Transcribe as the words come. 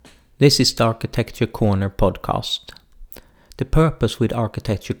This is the Architecture Corner podcast. The purpose with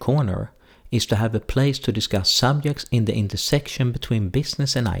Architecture Corner is to have a place to discuss subjects in the intersection between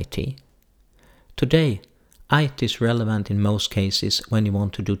business and IT. Today, IT is relevant in most cases when you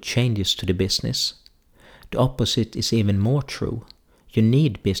want to do changes to the business. The opposite is even more true. You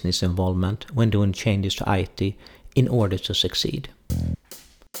need business involvement when doing changes to IT in order to succeed.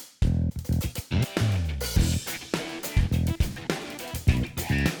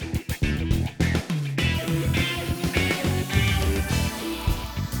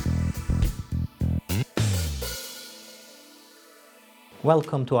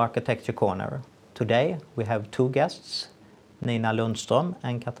 Welcome to Architecture Corner. Today we have two guests, Nina Lundström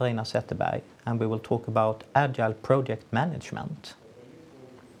and Katarina Zetterberg, and we will talk about Agile project management.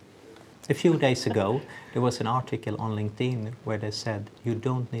 A few days ago there was an article on LinkedIn where they said you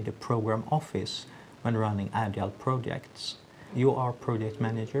don't need a program office when running Agile projects. You are project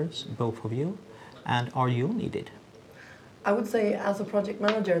managers, both of you, and are you needed? I would say as a project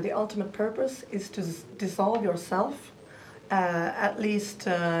manager the ultimate purpose is to dissolve yourself. At least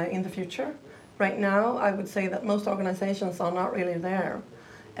in the future. Right now, I would say that most organizations are not really there.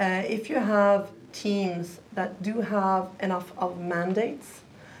 If you have teams that do have enough of mandates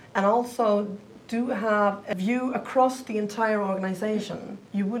and also do have a view across the entire organization,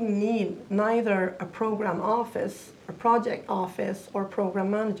 you wouldn't need neither a program office, a project office, or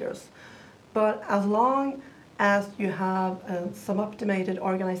program managers. But as long as you have sub-optimated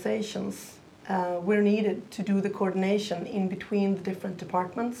organizations, we're needed to do the coordination in between the different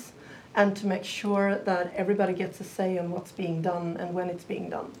departments and to make sure that everybody gets a say on what's being done and when it's being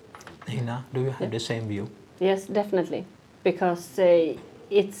done. Nina, do you have the same view? Yes, definitely, because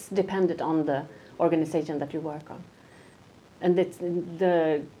it's dependent on the organization that you work on. And it's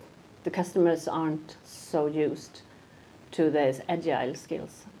the customers aren't so used to these agile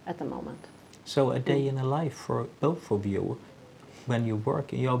skills at the moment. So a day in a life for both of you. When you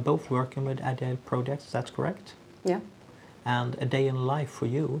work, you're both working with Agile projects, that's correct? Yeah. And a day in life for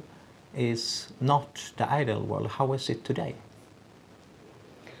you is not the ideal world. How is it today?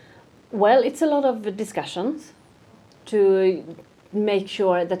 Well, it's a lot of discussions to make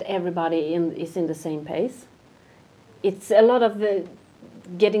sure that everybody is in the same pace. It's a lot of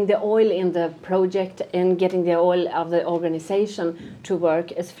getting the oil in the project and getting the oil of the organization to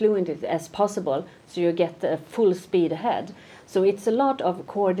work as fluently as possible so you get the full speed ahead. So it's a lot of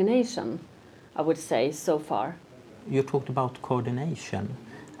coordination, I would say, so far. You talked about coordination,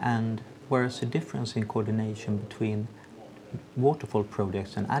 and where's the difference in coordination between waterfall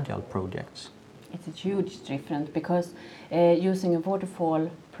projects and agile projects? It's a huge difference because using a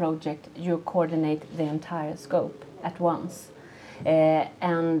waterfall project, you coordinate the entire scope at once.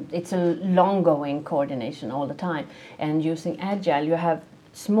 And it's a long-going coordination all the time. And using Agile, you have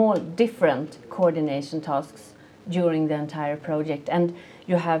small, different coordination tasks during the entire project, and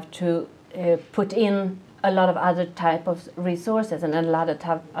you have to put in a lot of other type of resources and a lot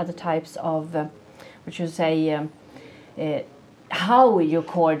of other types of how you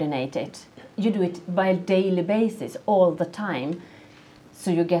coordinate it. You do it by a daily basis all the time, so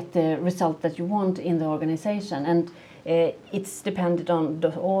you get the result that you want in the organization. And it's dependent on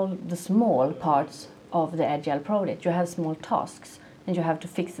all the small parts of the Agile project. You have small tasks and you have to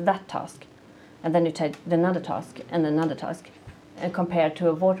fix that task. And then you take another task and another task. And compared to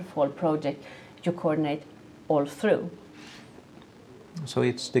a waterfall project, you coordinate all through. So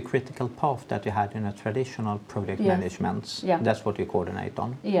it's the critical path that you had in a traditional project management. Yeah. That's what you coordinate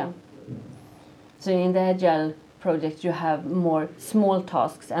on. Yeah. So in the Agile project, you have more small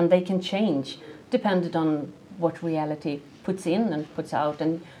tasks, and they can change depending on what reality puts in and puts out,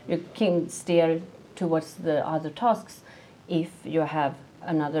 and you can steer towards the other tasks if you have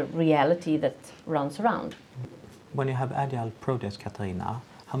another reality that runs around. When you have Agile projects, Katarina,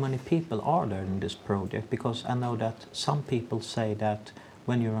 how many people are there in this project? Because I know that some people say that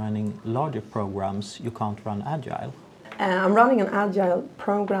when you're running larger programs, you can't run Agile. I'm running an Agile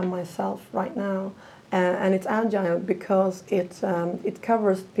program myself right now, and it's Agile because it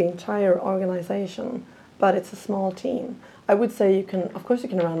covers the entire organization, but it's a small team. I would say you can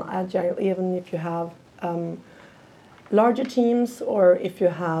run Agile even if you have larger teams or if you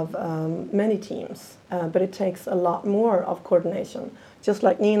have many teams, but it takes a lot more of coordination. Just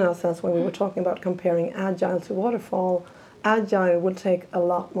like Nina says when we were talking about comparing Agile to Waterfall, Agile will take a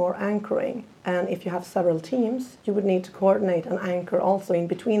lot more anchoring, and if you have several teams, you would need to coordinate and anchor also in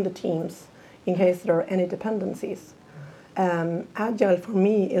between the teams in case there are any dependencies. Agile for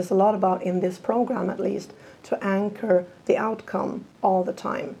me is a lot about, in this program at least, to anchor the outcome all the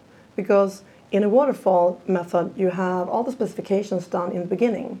time, because In a waterfall method, you have all the specifications done in the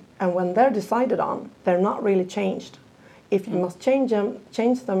beginning, and when they're decided on, they're not really changed. If you must change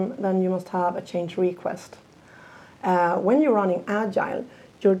them, then you must have a change request. When you're running Agile,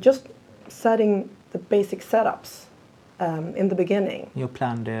 you're just setting the basic setups in the beginning. You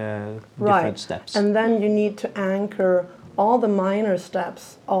plan the different steps. And then you need to anchor all the minor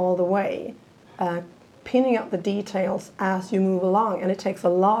steps all the way, pinning up the details as you move along, and it takes a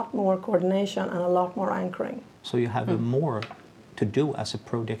lot more coordination and a lot more anchoring. So you have more to do as a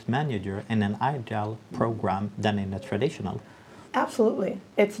project manager in an Agile program than in a traditional. Absolutely.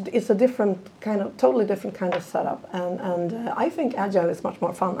 It's a different kind of, totally different kind of setup, and I think Agile is much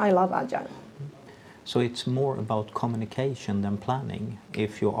more fun. I love Agile. So it's more about communication than planning.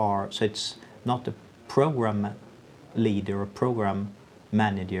 So it's not a program leader or program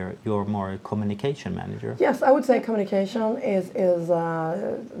manager, you're more a communication manager. Yes, I would say communication is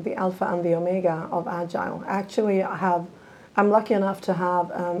the alpha and the omega of Agile. Actually, I'm lucky enough to have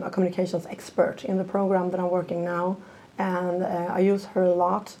a communications expert in the program that I'm working now, and I use her a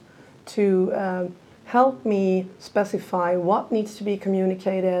lot to help me specify what needs to be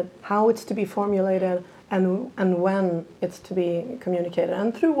communicated, how it's to be formulated, and when it's to be communicated,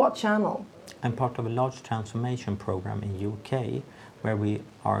 and through what channel. I'm part of a large transformation program in UK where we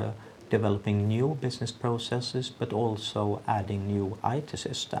are developing new business processes but also adding new IT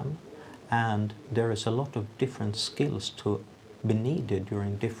system. And there is a lot of different skills to be needed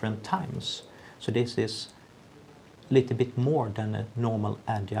during different times. So this is a little bit more than a normal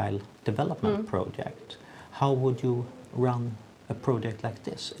Agile development project. How would you run a project like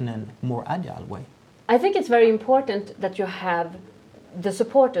this in a more Agile way? I think it's very important that you have the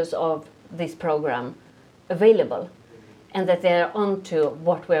supporters of this program available and that they're on to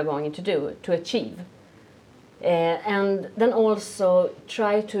what we're going to do to achieve. And then also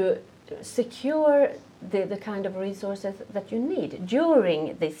try to secure the kind of resources that you need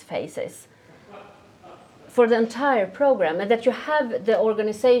during these phases for the entire program, and that you have the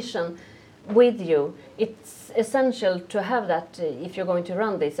organization with you. It's essential to have that if you're going to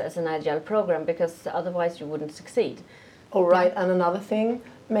run this as an Agile program, because otherwise you wouldn't succeed. All right, and another thing,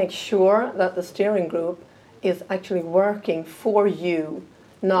 make sure that the steering group is actually working for you,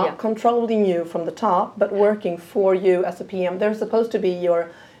 not controlling you from the top, but working for you as a PM. They're supposed to be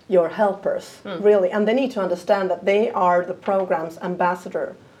your helpers, really, and they need to understand that they are the program's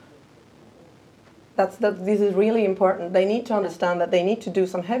ambassador. This is really important. They need to understand that they need to do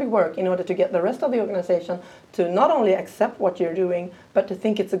some heavy work in order to get the rest of the organization to not only accept what you're doing, but to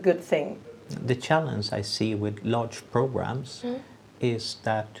think it's a good thing. The challenge I see with large programs is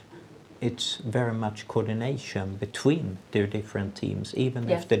that it's very much coordination between the different teams, even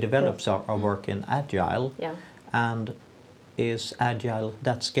if the developers are working Agile. Yeah. And is Agile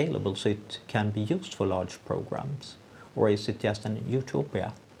that scalable so it can be used for large programs? Or is it just an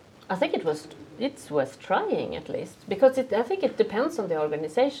utopia? I think it's worth trying at least, because I think it depends on the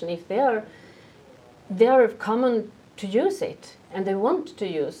organization. If they are common to use it and they want to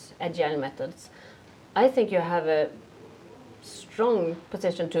use Agile methods, I think you have a strong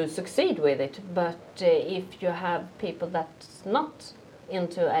position to succeed with it. But if you have people that's not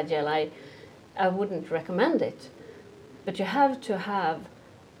into Agile, I wouldn't recommend it. But you have to have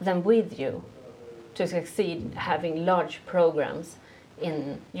them with you to succeed having large programs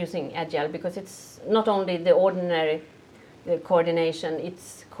in using Agile, because it's not only the ordinary coordination,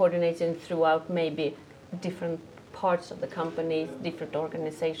 it's coordinating throughout maybe different parts of the company, different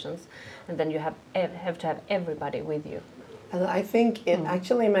organizations, and then you have to have everybody with you. And I think it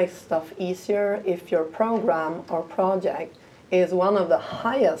actually makes stuff easier if your program or project is one of the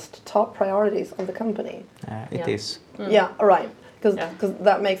highest top priorities of the company. It is. Yeah, right. Because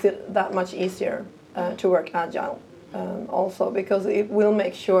that makes it that much easier to work Agile. Also, because it will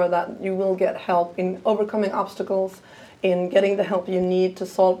make sure that you will get help in overcoming obstacles, in getting the help you need to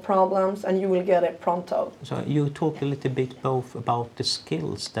solve problems, and you will get it pronto. So you talk a little bit both about the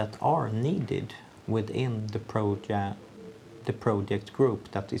skills that are needed within the project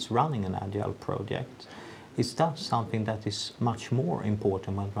group that is running an Agile project. Is that something that is much more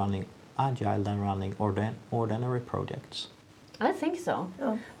important when running Agile than running ordinary projects? I think so,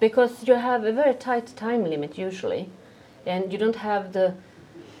 because you have a very tight time limit usually, and you don't have the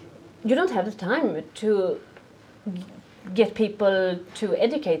time to get people to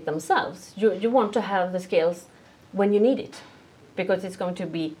educate themselves. You want to have the skills when you need it, because it's going to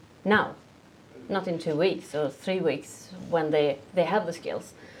be now, not in 2 weeks or 3 weeks when they have the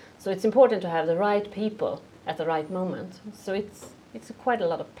skills. So it's important to have the right people at the right moment. So it's quite a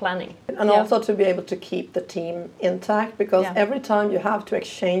lot of planning. And also to be able to keep the team intact, because every time you have to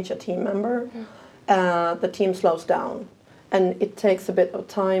exchange a team member, the team slows down. And it takes a bit of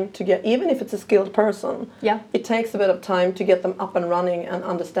time to get, even if it's a skilled person, it takes a bit of time to get them up and running and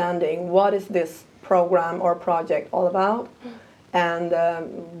understanding what is this program or project all about, and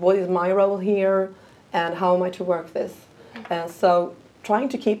what is my role here, and how am I to work this. So trying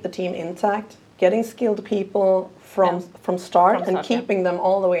to keep the team intact, getting skilled people from start and keeping them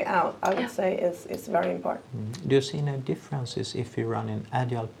all the way out, I would say is very important. Do you see any differences if you run an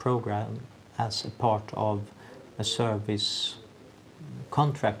agile program as a part of a service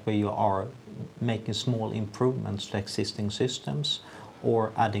contract where you are making small improvements to existing systems,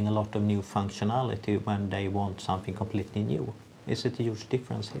 or adding a lot of new functionality when they want something completely new? Is it a huge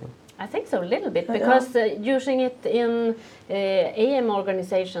difference here? I think so, a little bit, because using it in AM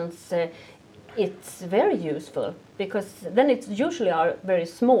organizations, it's very useful, because then it's usually are very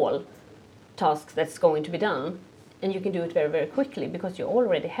small tasks that's going to be done, and you can do it very, very quickly, because you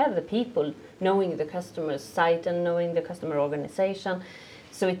already have the people knowing the customer's site and knowing the customer organization.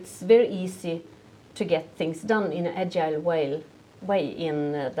 So it's very easy to get things done in an agile way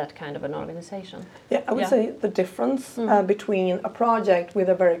in that kind of an organization. Yeah, I would say the difference between a project with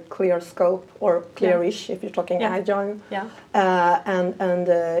a very clear scope, or clearish if you're talking agile, and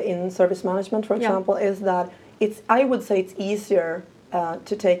in service management, for example, is that I would say it's easier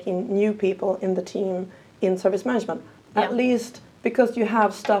to take in new people in the team in service management, at least because you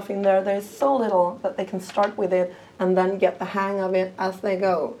have stuff in there. There's so little that they can start with it and then get the hang of it as they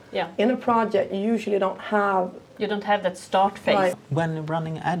go. In a project, you usually don't have. You don't have that start phase. Right. When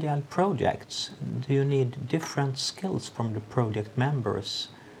running agile projects, do you need different skills from the project members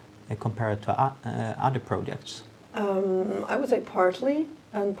compared to other projects? I would say partly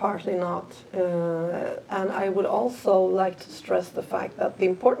and partly not. And I would also like to stress the fact that the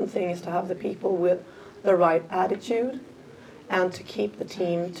important thing is to have the people with the right attitude and to keep the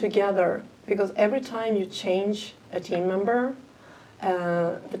team together. Because every time you change a team member,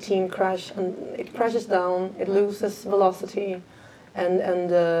 the team crashes down, it loses velocity,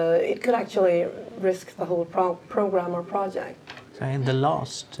 and it could actually risk the whole program or project. So in the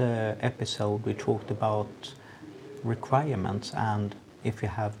last episode we talked about requirements, and if you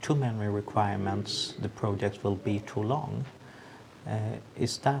have too many requirements the project will be too long.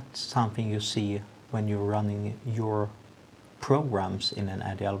 Is that something you see when you're running your programs in an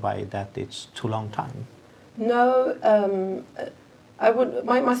agile way, that it's too long time? No,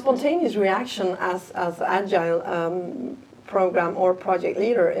 my spontaneous reaction as agile program or project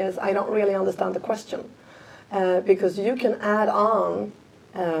leader is I don't really understand the question, because you can add on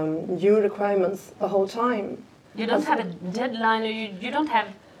new requirements the whole time. You don't have a deadline, or you don't have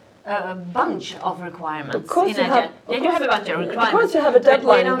a bunch of requirements. Of course you have a bunch of requirements. Of course you have a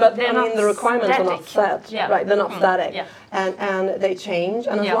deadline, but I mean the requirements are not set. Right, they're not static, and they change.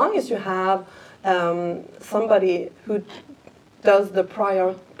 And as long as you have somebody who does the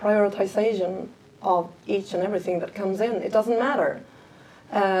prioritization of each and everything that comes in, it doesn't matter,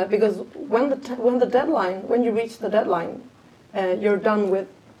 because when you reach the deadline, you're done with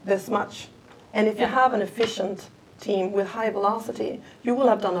this much. And if you have an efficient team with high velocity, you will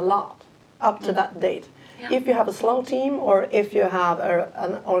have done a lot up to that date. If you have a slow team, or if you have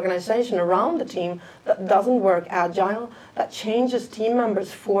an organization around the team that doesn't work agile, that changes team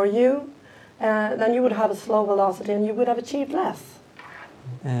members for you, then you would have a slow velocity and you would have achieved less.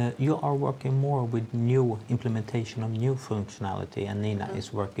 You are working more with new implementation of new functionality, and Nina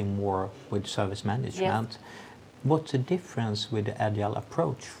is working more with service management. What's the difference with the agile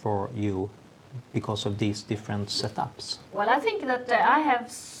approach for you because of these different setups? Well, I think that I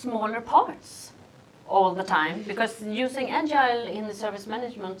have smaller parts all the time, because using agile in the service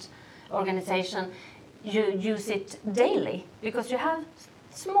management organization, you use it daily, because you have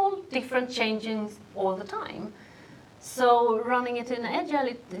small different changes all the time. So running it in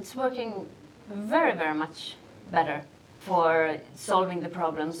agile, it's working very, very much better for solving the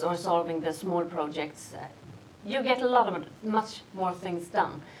problems or solving the small projects. You get much more things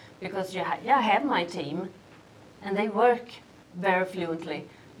done, because I have my team and they work very fluently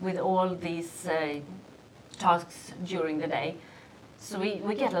with all these tasks during the day. So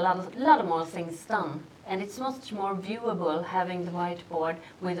we get a lot of more things done, and it's much more viewable having the whiteboard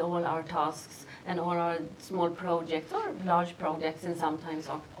with all our tasks and all our small projects or large projects, and sometimes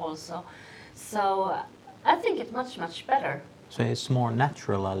also. So I think it's much, much better. So it's more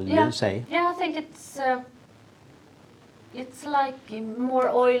natural, you say? Yeah, I think it's like more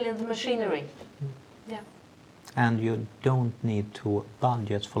oil in the machinery. Yeah. And you don't need to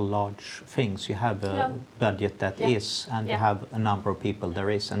budget for large things. You have a No. budget that Yeah. is, and you Yeah. have a number of people there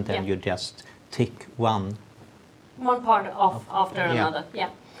is, and then Yeah. you just tick one. One part off after Yeah. another, yeah.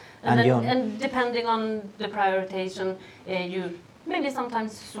 And And, you're- then, and depending on the prioritization, you maybe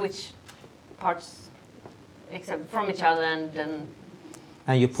sometimes switch parts except from each other and then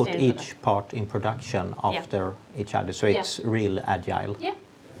And you put Steer to each part in production after each other, so Yeah. it's real agile. yeah.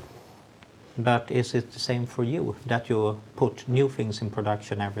 But is it the same for you, that you put new things in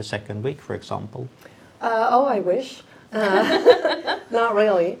production every second week, for example? I wish. Not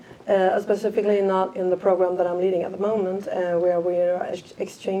really. Specifically not in the program that I'm leading at the moment, where we are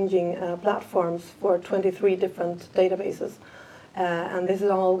exchanging platforms for 23 different databases. And this is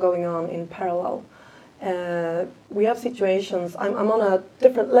all going on in parallel. We have situations, I'm on a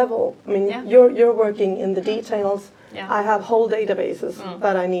different level. I mean, Yeah. you're working in the details. Yeah. I have whole databases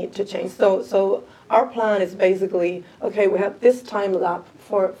that I need to change. So our plan is basically, okay, we have this time lap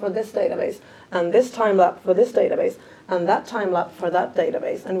for this database, and this time lap for this database, and that time lap for that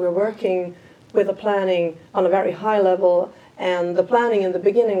database. And we're working with the planning on a very high level. And the planning in the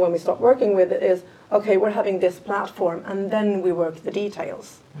beginning, when we start working with it, is, okay, we're having this platform, and then we work the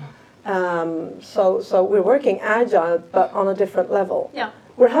details. So we're working agile, but on a different level. Yeah.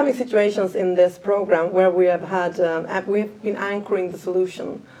 We're having situations in this program where we have had, we've been anchoring the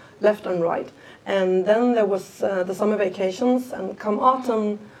solution left and right. And then there was the summer vacations, and come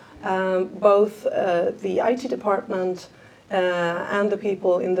autumn, both the IT department and the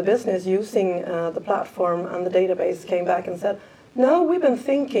people in the business using the platform and the database came back and said, no, we've been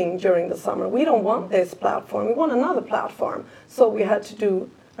thinking during the summer, we don't want this platform, we want another platform. So we had to do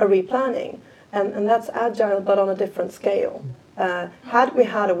a replanning, and that's agile but on a different scale. Had we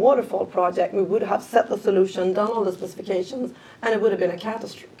had a waterfall project, we would have set the solution, done all the specifications, and it would have been a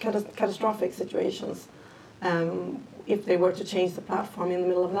catastrophic situations if they were to change the platform in the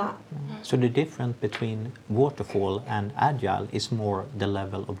middle of that. So the difference between waterfall and agile is more the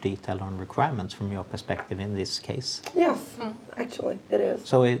level of detail on requirements from your perspective in this case. Yes, actually, it is.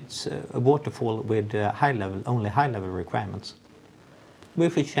 So it's a waterfall with only high-level requirements.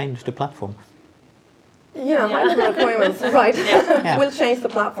 If we change the platform, Yeah, high-level requirements, right. Yeah. We'll change the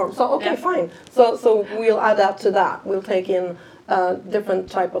platform. So, okay, Yeah. fine. So we'll adapt to that. We'll take in a different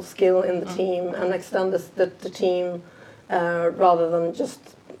type of skill in the team and extend the team rather than just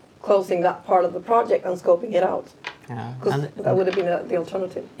closing that part of the project and scoping it out. Because that would have been the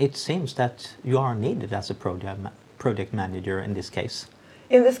alternative. It seems that you are needed as a project manager in this case.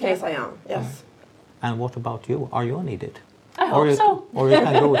 In this case, I am, yes. And what about you? Are you needed? I hope so. Or you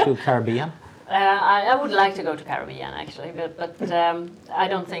can go to Caribbean? I would like to go to Caribbean actually, but I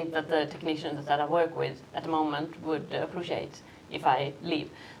don't think that the technicians that I work with at the moment would appreciate if I leave,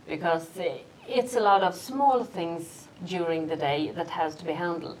 because it's a lot of small things during the day that has to be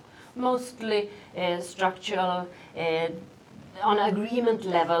handled. Mostly structural, on agreement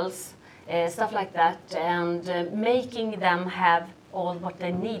levels, stuff like that, and making them have all what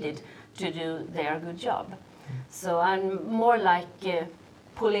they needed to do their good job. So I'm more like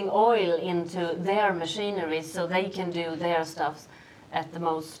pulling oil into their machinery so they can do their stuff at the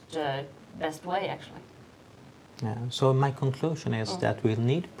most best way, actually. Yeah. So my conclusion is that we'll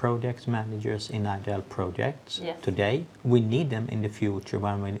need project managers in agile projects Yes. today. We need them in the future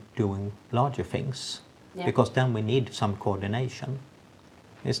when we're doing larger things, Yeah. because then we need some coordination.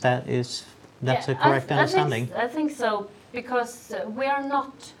 That's Yeah, a correct understanding? I think so, because we are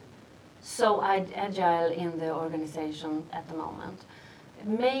not so agile in the organization at the moment.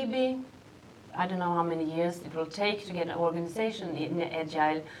 Maybe, I don't know how many years it will take to get an organization in an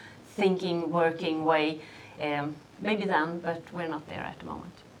agile thinking, working way. Maybe then, but we're not there at the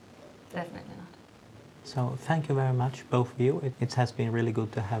moment. Definitely not. So thank you very much, both of you. It has been really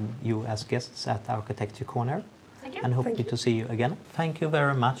good to have you as guests at Architecture Corner. Thank you. And hopefully to see you again. Thank you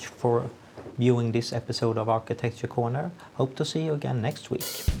very much for viewing this episode of Architecture Corner. Hope to see you again next week.